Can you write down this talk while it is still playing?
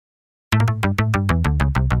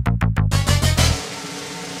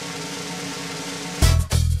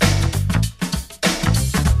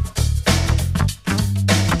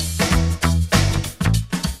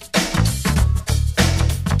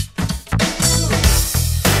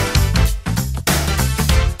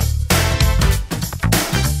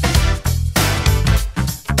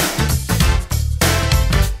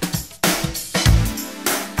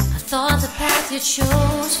it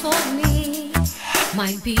shows for me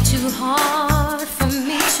might be too hard for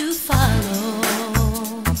me to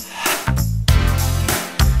follow.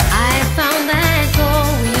 I found that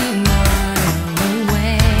going my own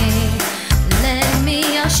way led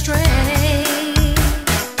me astray.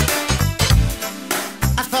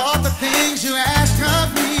 I thought the things you asked of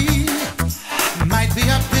me might be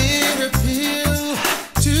a bitter pill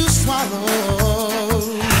to swallow.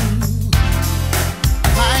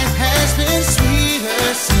 Life has been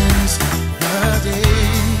sweeter since the day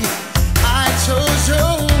I chose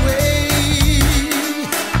your way.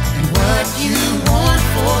 And what you want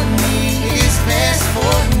for me is best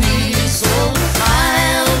for me, so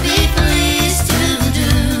I'll be pleased to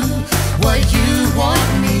do what you want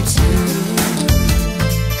me to.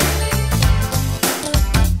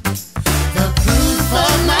 The proof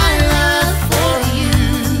of my love for you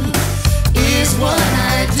is what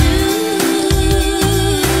I do.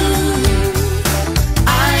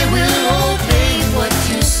 I will obey what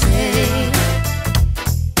you say.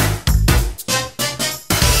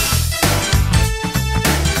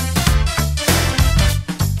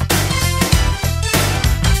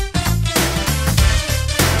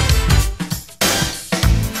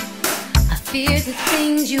 I fear the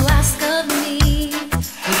things you ask of me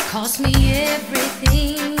would cost me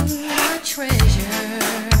everything I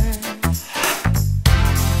treasure.